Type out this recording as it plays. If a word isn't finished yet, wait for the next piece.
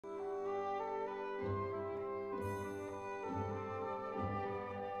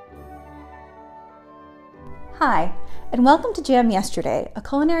Hi, and welcome to Jam Yesterday, a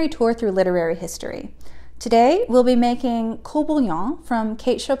culinary tour through literary history. Today, we'll be making Court Bouillon from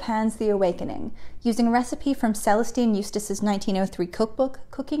Kate Chopin's The Awakening, using a recipe from Celestine Eustace's 1903 cookbook,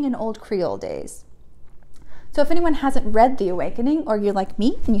 Cooking in Old Creole Days. So if anyone hasn't read The Awakening, or you're like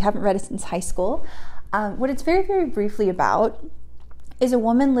me and you haven't read it since high school, what it's very, very briefly about is a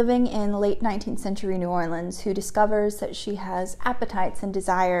woman living in late 19th century New Orleans who discovers that she has appetites and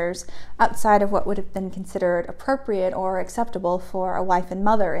desires outside of what would have been considered appropriate or acceptable for a wife and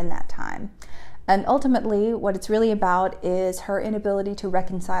mother in that time. And ultimately, what it's really about is her inability to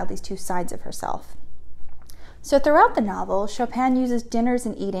reconcile these two sides of herself. So throughout the novel, Chopin uses dinners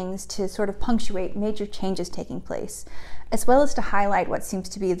and eatings to sort of punctuate major changes taking place, as well as to highlight what seems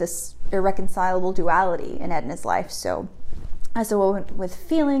to be this irreconcilable duality in Edna's life. So as a woman with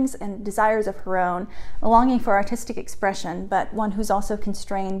feelings and desires of her own, a longing for artistic expression, but one who's also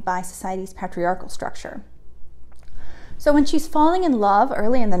constrained by society's patriarchal structure. So when she's falling in love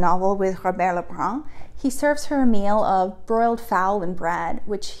early in the novel with Robert Lebrun, he serves her a meal of broiled fowl and bread,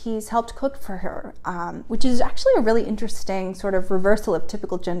 which he's helped cook for her, which is actually a really interesting sort of reversal of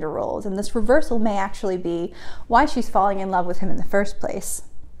typical gender roles. And this reversal may actually be why she's falling in love with him in the first place.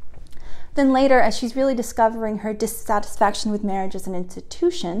 Then later, as she's really discovering her dissatisfaction with marriage as an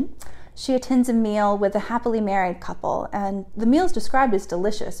institution, she attends a meal with a happily married couple, and the meal is described as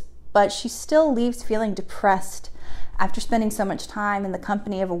delicious, but she still leaves feeling depressed after spending so much time in the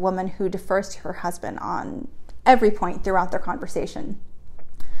company of a woman who defers to her husband on every point throughout their conversation.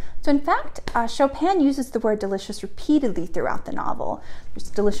 So in fact, Chopin uses the word delicious repeatedly throughout the novel. There's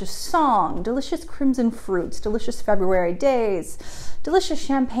delicious song, delicious crimson fruits, delicious February days, delicious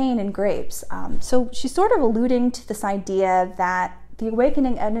champagne and grapes. So she's sort of alluding to this idea that the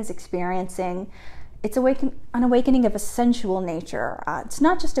awakening Edna's experiencing, it's an awakening of a sensual nature. It's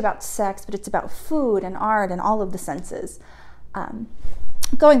not just about sex, but it's about food and art and all of the senses.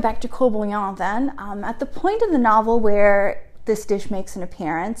 Going back to Court Bouillon then, at the point in the novel where this dish makes an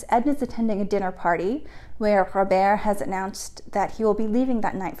appearance, Edna's attending a dinner party where Robert has announced that he will be leaving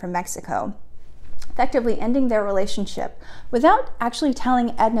that night for Mexico, effectively ending their relationship without actually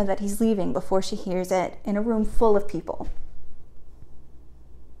telling Edna that he's leaving before she hears it in a room full of people.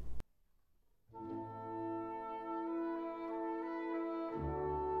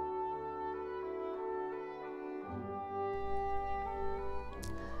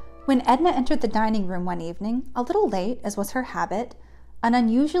 When Edna entered the dining room one evening, a little late, as was her habit, an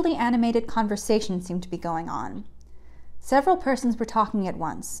unusually animated conversation seemed to be going on. Several persons were talking at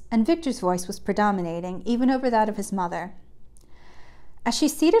once, and Victor's voice was predominating, even over that of his mother. As she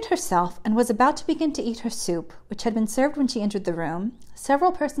seated herself and was about to begin to eat her soup, which had been served when she entered the room,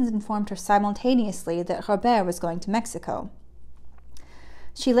 several persons informed her simultaneously that Robert was going to Mexico.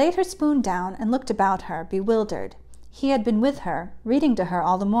 She laid her spoon down and looked about her, bewildered. He had been with her, reading to her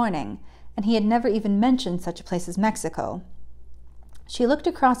all the morning, and he had never even mentioned such a place as Mexico. She looked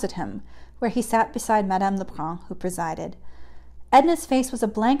across at him, where he sat beside Madame Lebrun, who presided. Edna's face was a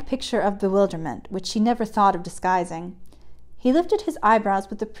blank picture of bewilderment, which she never thought of disguising. He lifted his eyebrows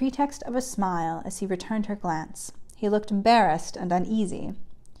with the pretext of a smile as he returned her glance. He looked embarrassed and uneasy.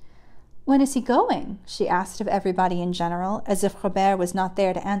 "When is he going?" she asked of everybody in general, as if Robert was not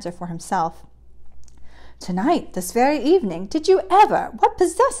there to answer for himself. "Tonight, this very evening. Did you ever? What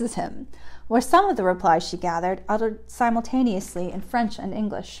possesses him?" were some of the replies she gathered, uttered simultaneously in French and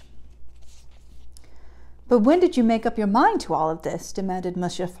English. "But when did you make up your mind to all of this?" demanded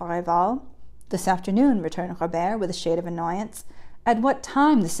Monsieur Farival. "This afternoon," returned Robert, with a shade of annoyance. "At what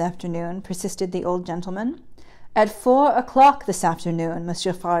time this afternoon?" persisted the old gentleman. "At 4 o'clock this afternoon,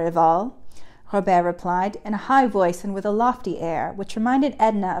 Monsieur Farival," Robert replied, in a high voice and with a lofty air, which reminded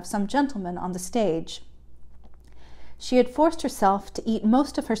Edna of some gentleman on the stage. She had forced herself to eat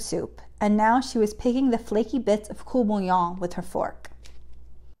most of her soup, and now she was picking the flaky bits of Court Bouillon with her fork.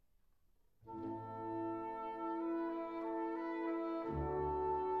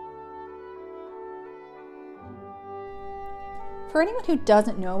 For anyone who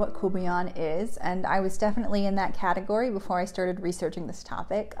doesn't know what Court Bouillon is, and I was definitely in that category before I started researching this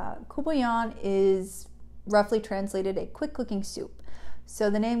topic, Court Bouillon is roughly translated a quick cooking soup. So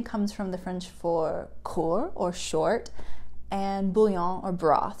the name comes from the French for court, or short, and bouillon, or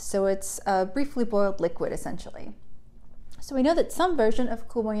broth. So it's a briefly boiled liquid, essentially. So we know that some version of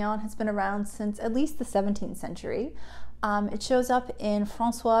Court Bouillon has been around since at least the 17th century. It shows up in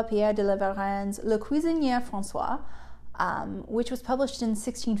François Pierre de la Varrenne's Le Cuisinier François, which was published in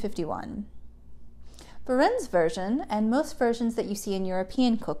 1651. Varrenne's version, and most versions that you see in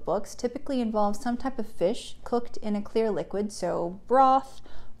European cookbooks, typically involve some type of fish cooked in a clear liquid, so broth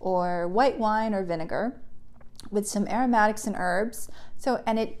or white wine or vinegar. with some aromatics and herbs.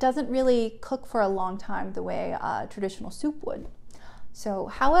 And it doesn't really cook for a long time the way traditional soup would. So,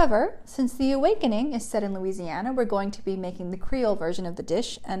 however, since the awakening is set in Louisiana, we're going to be making the Creole version of the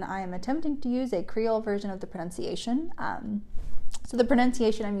dish, and I am attempting to use a Creole version of the pronunciation. So the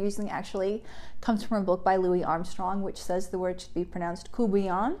pronunciation I'm using actually comes from a book by Louis Armstrong, which says the word should be pronounced Court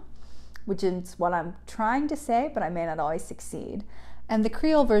Bouillon, which is what I'm trying to say, but I may not always succeed. And the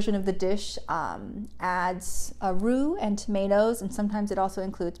Creole version of the dish adds a roux and tomatoes, and sometimes it also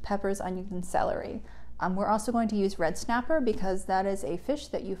includes peppers, onions, and celery. We're also going to use red snapper because that is a fish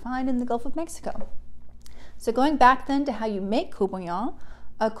that you find in the Gulf of Mexico. So going back then to how you make Court Bouillon,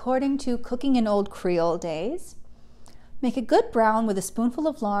 according to Cooking in Old Creole Days, make a good brown with a spoonful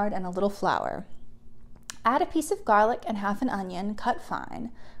of lard and a little flour. Add a piece of garlic and half an onion cut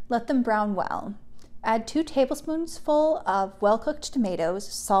fine. Let them brown well. Add 2 tablespoonsful of well-cooked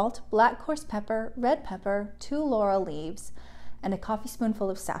tomatoes, salt, black coarse pepper, red pepper, 2 laurel leaves, and a coffee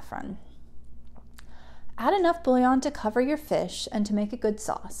spoonful of saffron. Add enough bouillon to cover your fish and to make a good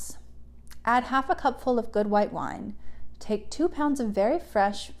sauce. Add half a cupful of good white wine. Take 2 pounds of very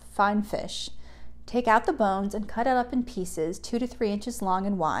fresh, fine fish. Take out the bones and cut it up in pieces 2 to 3 inches long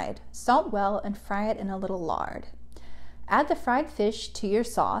and wide. Salt well and fry it in a little lard. Add the fried fish to your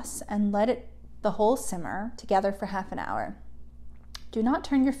sauce and let the whole simmer together for half an hour. Do not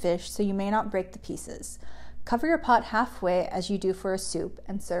turn your fish so you may not break the pieces. Cover your pot halfway as you do for a soup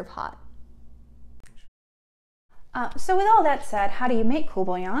and serve hot. So with all that said, how do you make Court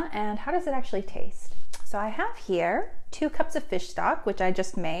Bouillon and how does it actually taste? So I have here 2 cups of fish stock, which I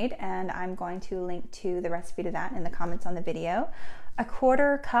just made, and I'm going to link to the recipe to that in the comments on the video. A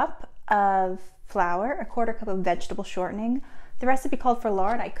 1/4 cup of flour, a 1/4 cup of vegetable shortening. The recipe called for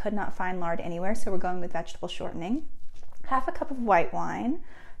lard. I could not find lard anywhere, so we're going with vegetable shortening. Half a cup of white wine,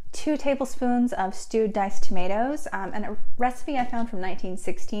 2 tablespoons of stewed diced tomatoes, and a recipe I found from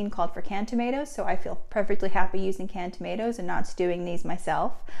 1916 called for canned tomatoes, so I feel perfectly happy using canned tomatoes and not stewing these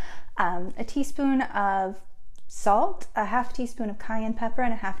myself. A teaspoon of salt, a half teaspoon of cayenne pepper,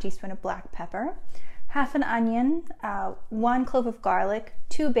 and a half teaspoon of black pepper. Half an onion, 1 clove of garlic,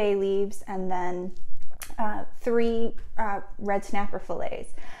 2 bay leaves, and then 3 red snapper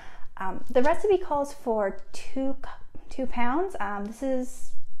fillets. The recipe calls for 2 pounds. This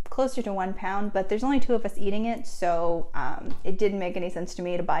is closer to 1 pound, but there's only 2 of us eating it, so it didn't make any sense to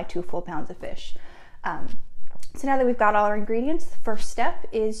me to buy 2 full pounds of fish. So now that we've got all our ingredients, the first step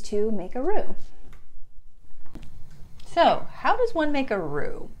is to make a roux. So how does one make a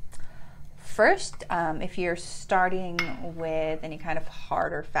roux? First, if you're starting with any kind of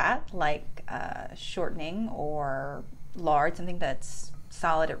harder fat like shortening or lard, something that's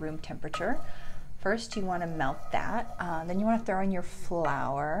solid at room temperature, first you want to melt that. Then you want to throw in your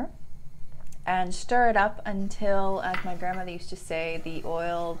flour and stir it up until, as my grandmother used to say, the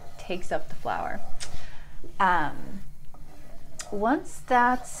oil takes up the flour. Once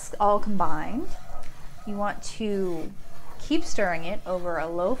that's all combined, you want to keep stirring it over a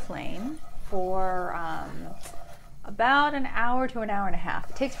low flame for about an hour to an hour and a half.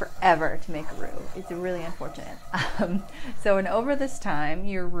 It takes forever to make a roux. It's really unfortunate. And over this time,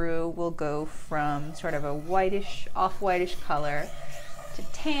 your roux will go from sort of a whitish, off-whitish color to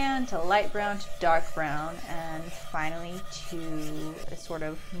tan, to light brown, to dark brown, and finally to a sort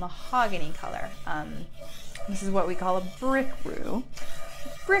of mahogany color. This is what we call a brick roux.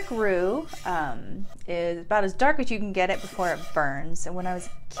 Brick roux is about as dark as you can get it before it burns. And when I was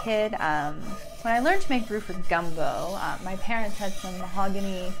a kid, when I learned to make roux for gumbo, my parents had some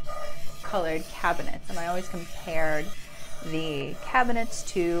mahogany colored cabinets, and I always compared the cabinets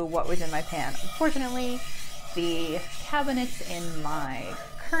to what was in my pan. Unfortunately, the cabinets in my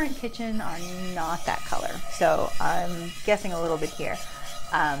current kitchen are not that color, so I'm guessing a little bit here.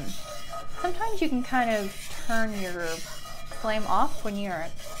 Sometimes you can kind of turn your flame off when you're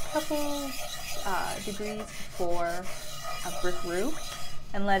a couple degrees before a brick roux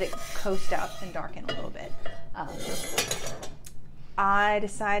and let it coast up and darken a little bit. I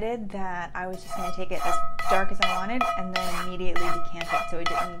decided that I was just going to take it as dark as I wanted and then immediately decant it so it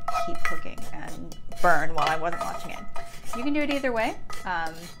didn't keep cooking and burn while I wasn't watching it. You can do it either way,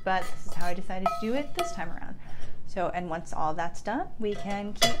 but this is how I decided to do it this time around. And once all that's done, we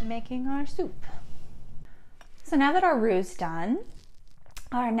can keep making our soup. So now that our roux is done,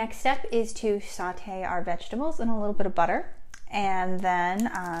 our next step is to saute our vegetables in a little bit of butter, and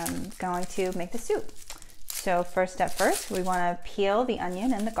then I'm going to make the soup. So first step first, we want to peel the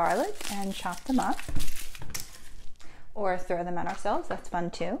onion and the garlic and chop them up, or throw them at ourselves. That's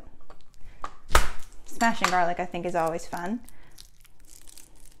fun too. Smashing garlic, I think, is always fun.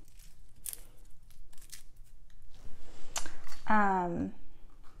 And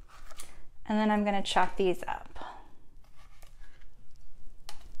then I'm going to chop these up.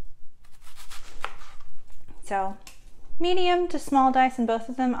 So medium to small dice in both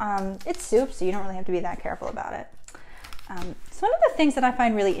of them. It's soup, so you don't really have to be that careful about it. So one of the things that I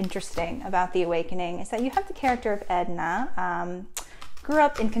find really interesting about The Awakening is that you have the character of Edna. Grew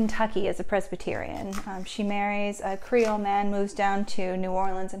up in Kentucky as a Presbyterian. She marries a Creole man, moves down to New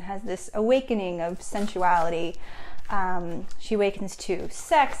Orleans, and has this awakening of sensuality. She awakens to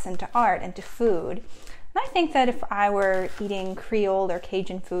sex and to art and to food. And I think that if I were eating Creole or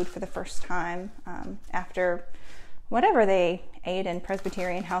Cajun food for the first time after whatever they ate in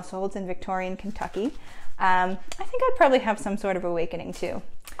Presbyterian households in Victorian Kentucky, I think I'd probably have some sort of awakening too.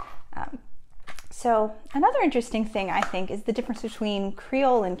 So another interesting thing, I think, is the difference between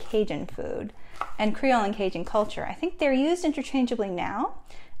Creole and Cajun food and Creole and Cajun culture. I think they're used interchangeably now,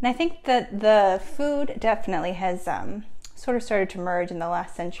 and I think that the food definitely has sort of started to merge in the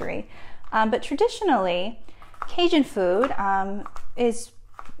last century. But traditionally, Cajun food is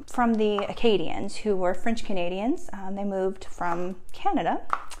from the Acadians, who were French Canadians. They moved from Canada,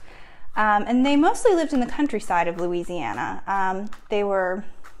 and they mostly lived in the countryside of Louisiana. They were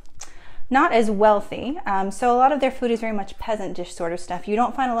not as wealthy, so a lot of their food is very much peasant dish sort of stuff. You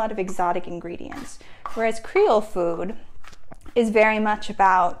don't find a lot of exotic ingredients, whereas Creole food is very much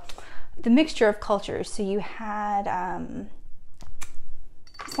about the mixture of cultures. So you had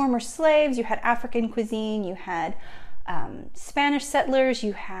former slaves, you had African cuisine, you had Spanish settlers,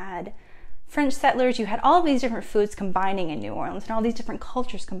 you had French settlers, you had all of these different foods combining in New Orleans and all these different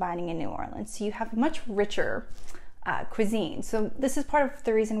cultures combining in New Orleans. So you have a much richer cuisine. So this is part of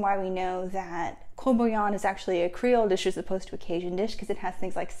the reason why we know that Court Bouillon is actually a Creole dish as opposed to a Cajun dish, because it has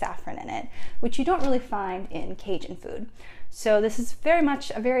things like saffron in it, which you don't really find in Cajun food. So this is very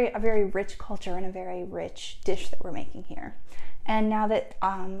much a very rich culture and a very rich dish that we're making here. And now that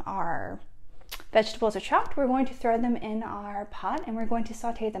our vegetables are chopped, we're going to throw them in our pot and we're going to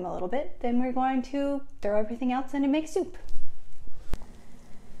saute them a little bit. Then we're going to throw everything else in and make soup.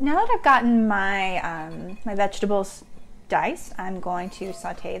 Now that I've gotten my, my vegetables diced, I'm going to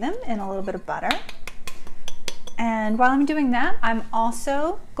saute them in a little bit of butter. And while I'm doing that, I'm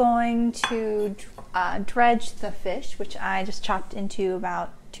also going to dredge the fish, which I just chopped into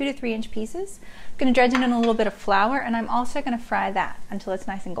about 2 to 3 inch pieces. I'm going to dredge it in a little bit of flour, and I'm also going to fry that until it's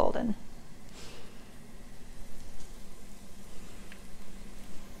nice and golden.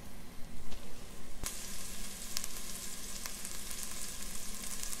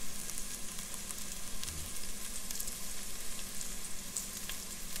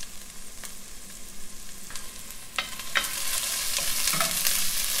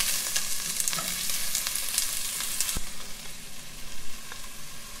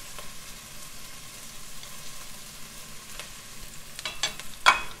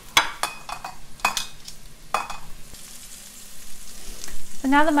 So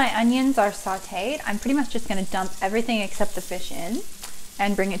now that my onions are sauteed, I'm pretty much just going to dump everything except the fish in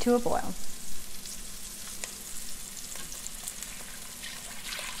and bring it to a boil.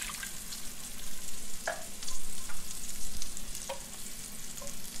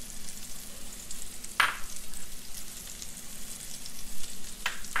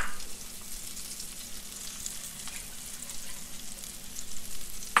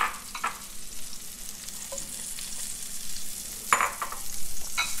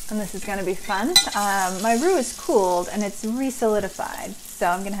 And this is going to be fun. My roux is cooled and it's re-solidified, so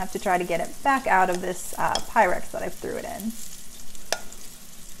I'm going to have to try to get it back out of this Pyrex that I threw it in.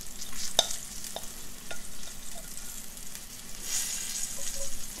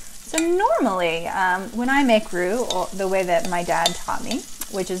 So normally, when I make roux, the way that my dad taught me,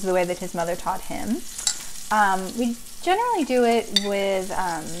 which is the way that his mother taught him, we generally do it with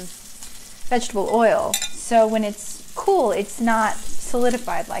vegetable oil. So when it's cool, it's not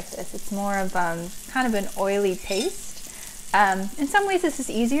solidified like this. It's more of kind of an oily paste. In some ways this is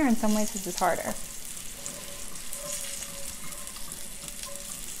easier, in some ways this is harder.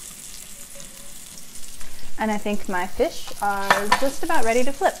 And I think my fish are just about ready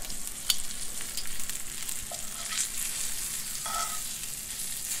to flip.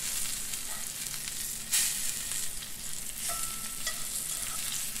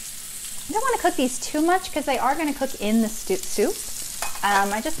 I don't want to cook these too much because they are going to cook in the soup.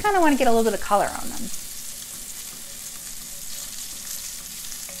 I just kind of want to get a little bit of color on them.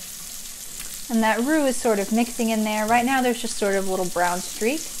 And that roux is sort of mixing in there. Right now there's just sort of little brown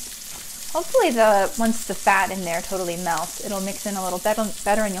streaks. Hopefully once the fat in there totally melts, it'll mix in a little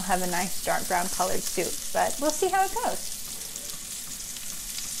better and you'll have a nice dark brown colored soup. But we'll see how it goes.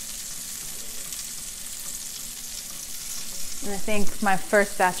 I think my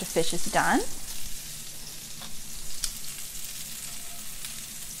first batch of fish is done.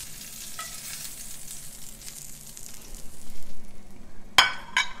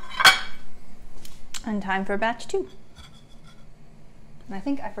 And time for batch 2. And I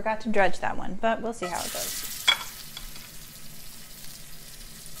think I forgot to dredge that one, but we'll see how it goes.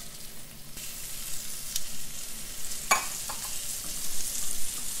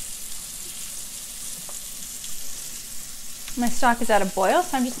 My stock is at a boil,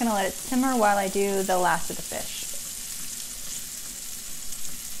 so I'm just going to let it simmer while I do the last of the fish.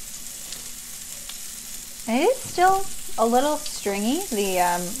 And it is still a little stringy. The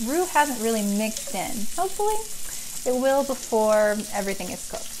roux hasn't really mixed in. Hopefully it will before everything is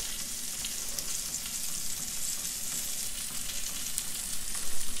cooked.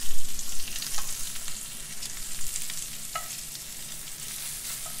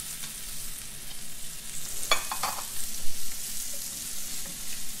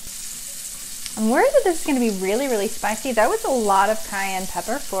 I'm worried that this is going to be really, really spicy. That was a lot of cayenne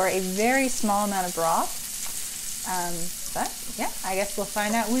pepper for a very small amount of broth. But yeah, I guess we'll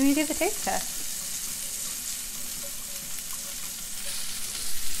find out when we do the taste test.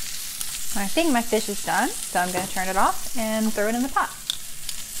 I think my fish is done, so I'm going to turn it off and throw it in the pot.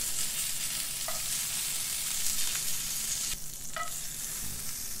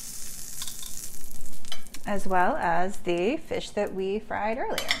 As well as the fish that we fried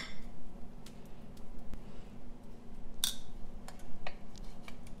earlier.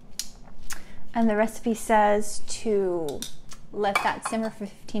 And the recipe says to let that simmer for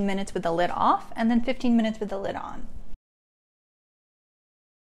 15 minutes with the lid off and then 15 minutes with the lid on.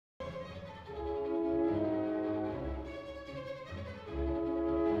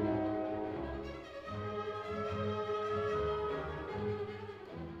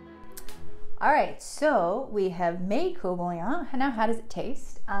 All right, so we have made Court Bouillon. Now, how does it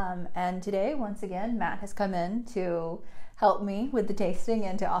taste? And today, once again, Matt has come in to help me with the tasting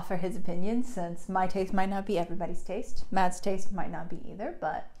and to offer his opinion, since my taste might not be everybody's taste. Matt's taste might not be either,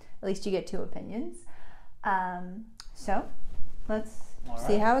 but at least you get 2 opinions. So let's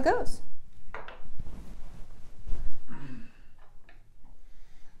see how it goes.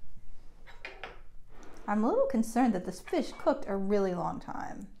 I'm a little concerned that this fish cooked a really long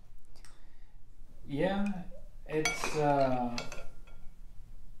time. Yeah, it's a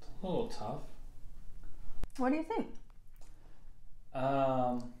little tough. What do you think?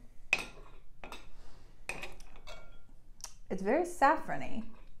 It's very saffrony.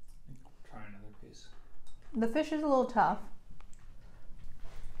 Try another piece. The fish is a little tough.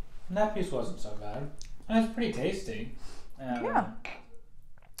 And that piece wasn't so bad. And it's pretty tasty. Yeah.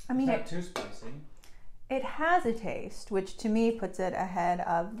 I mean, it's not too spicy. It has a taste, which to me puts it ahead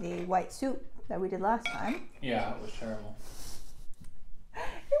of the white soup that we did last time. Yeah, it was terrible.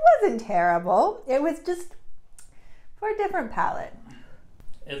 It wasn't terrible. It was just for a different palate.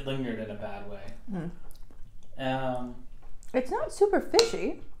 It lingered in a bad way. It's not super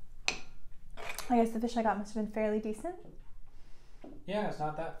fishy. I guess the fish I got must have been fairly decent. Yeah, it's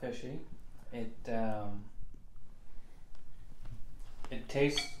not that fishy. It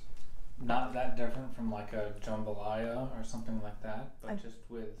tastes not that different from like a jambalaya or something like that, but just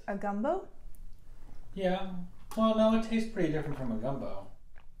with a gumbo. Yeah. Well, no, it tastes pretty different from a gumbo.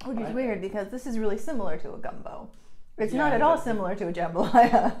 Which is weird because this is really similar to a gumbo. It's not at all similar to a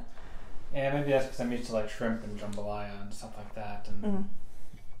jambalaya. Yeah, maybe that's because I'm used to like shrimp and jambalaya and stuff like that, and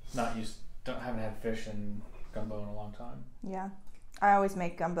haven't had fish and gumbo in a long time. Yeah, I always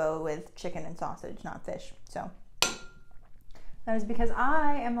make gumbo with chicken and sausage, not fish. So that is because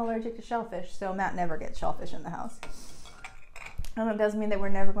I am allergic to shellfish. So Matt never gets shellfish in the house, and it does mean that we're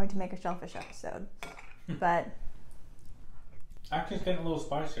never going to make a shellfish episode. But actually, it's getting a little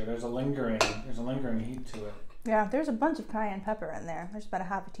spicier. There's a lingering heat to it. Yeah, there's a bunch of cayenne pepper in there. There's about a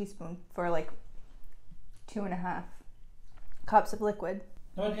half a teaspoon for like 2.5 cups of liquid.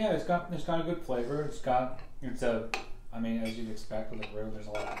 But yeah, it's got a good flavor. I mean, as you'd expect with a roux, there's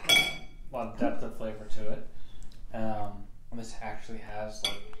a lot of depth of flavor to it. This actually has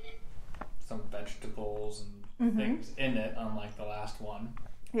like some vegetables and things in it, unlike the last one.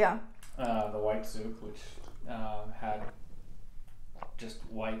 Yeah. The white soup, which had just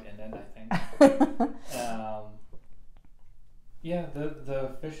white in it, I think. Yeah,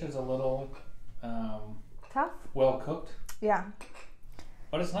 the fish is a little tough. Well cooked. Yeah.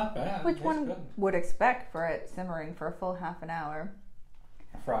 But it's not bad. Which one would expect for it simmering for a full half an hour.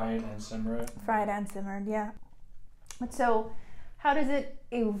 Fried and simmered. Fried and simmered, yeah. So, how does it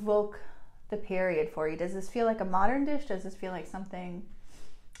evoke the period for you? Does this feel like a modern dish? Does this feel like something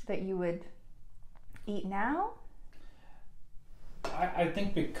that you would eat now? I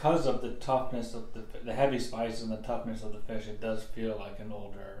think because of the toughness of the heavy spices and the toughness of the fish, it does feel like an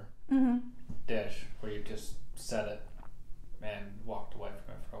older dish where you just set it and walked away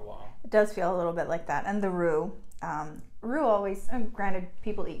from it for a while. It does feel a little bit like that. And the roux. Roux always, granted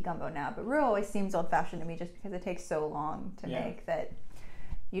people eat gumbo now, but roux always seems old-fashioned to me just because it takes so long to make that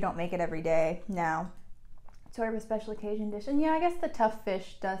you don't make it every day now. Sort of a special occasion dish. And yeah, I guess the tough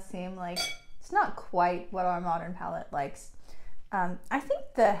fish does seem like it's not quite what our modern palate likes. I think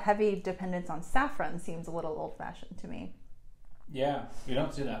the heavy dependence on saffron seems a little old-fashioned to me. Yeah, you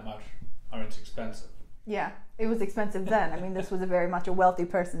don't see that much. I mean, it's expensive. Yeah, it was expensive then. I mean, this was very much a wealthy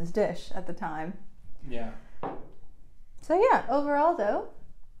person's dish at the time. Yeah. So yeah, overall though.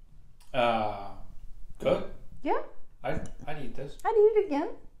 Good. Yeah. I'd eat this. I'd eat it again.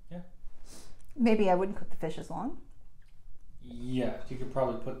 Yeah. Maybe I wouldn't cook the fish as long. Yeah, you could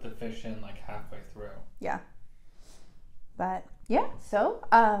probably put the fish in like halfway through. Yeah. But yeah, so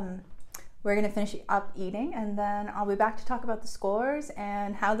we're going to finish up eating and then I'll be back to talk about the scores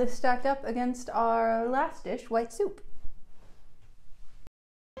and how this stacked up against our last dish, white soup.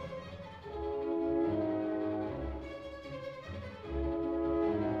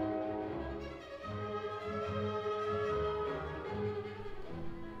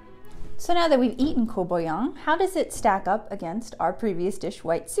 So now that we've eaten Court Bouillon, how does it stack up against our previous dish,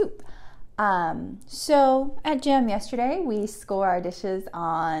 white soup? So at Jam yesterday, we score our dishes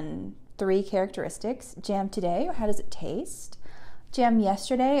on 3 characteristics. Jam today, or how does it taste? Jam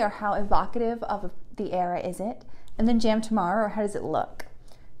yesterday, or how evocative of the era is it? And then jam tomorrow, or how does it look?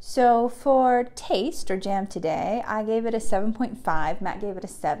 So for taste, or jam today, I gave it a 7.5. Matt gave it a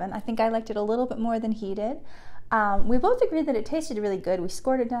 7. I think I liked it a little bit more than he did. We both agreed that it tasted really good. We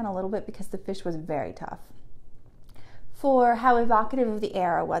scored it down a little bit because the fish was very tough. For how evocative of the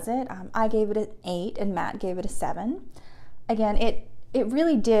era was it, I gave it an 8 and Matt gave it a 7. Again, it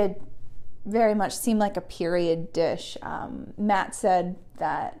really did very much seem like a period dish. Matt said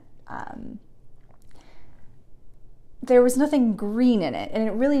that there was nothing green in it, and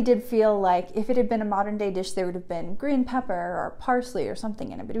it really did feel like if it had been a modern day dish, there would have been green pepper or parsley or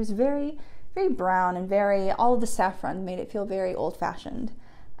something in it, but it was very, very brown and all of the saffron made it feel very old-fashioned.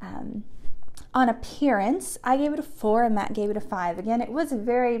 On appearance, I gave it a 4 and Matt gave it a 5. Again, it was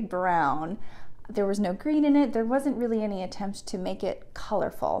very brown. There was no green in it. There wasn't really any attempt to make it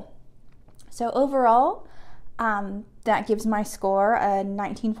colorful. So overall, that gives my score a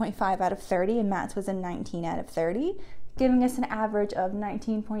 19.5 out of 30 and Matt's was a 19 out of 30, giving us an average of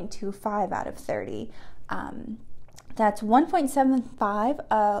 19.25 out of 30. That's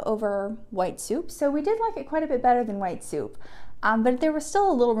 1.75 over white soup, so we did like it quite a bit better than white soup. But there was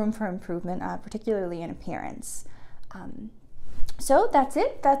still a little room for improvement, particularly in appearance. So that's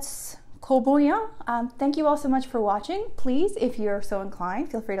it. That's Court Bouillon. Thank you all so much for watching. Please, if you're so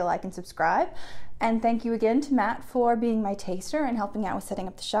inclined, feel free to like and subscribe. And thank you again to Matt for being my taster and helping out with setting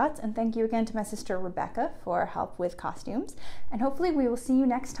up the shots. And thank you again to my sister Rebecca for help with costumes. And hopefully we will see you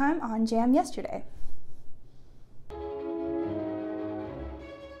next time on Jam Yesterday.